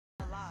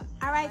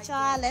Alright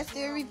y'all, let's do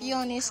a review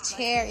on this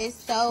chair. It's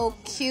so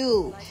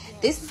cute.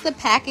 This is the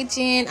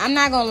packaging. I'm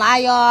not gonna lie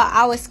y'all,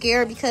 I was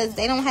scared because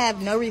they don't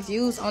have no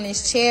reviews on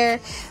this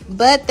chair,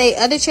 but they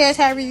other chairs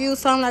have reviews,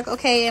 so I'm like,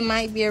 okay, it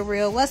might be a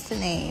real what's the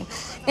name.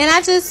 And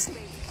I just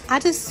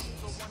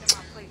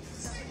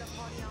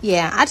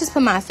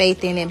put my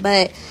faith in it.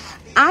 But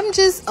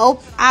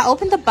I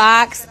opened the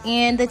box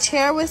and the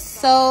chair was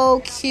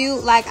so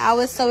cute. Like, I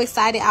was so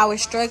excited. I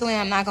was struggling,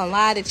 I'm not gonna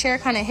lie. The chair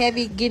kind of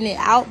heavy getting it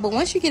out, but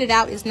once you get it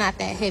out, it's not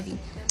that heavy.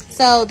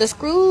 So the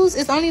screws,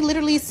 it's only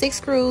literally 6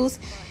 screws,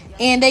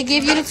 and they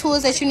give you the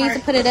tools that you need to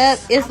put it up.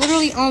 It's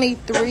literally only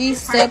 3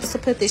 steps to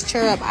put this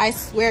chair up. I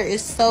swear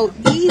it's so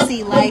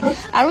easy. Like,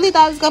 I really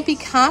thought it was gonna be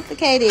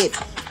complicated,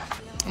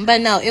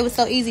 but no, it was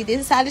so easy. This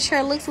is how the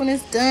chair looks when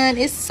it's done.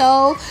 It's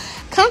so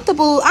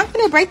comfortable. I'm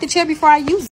gonna break the chair before I use it.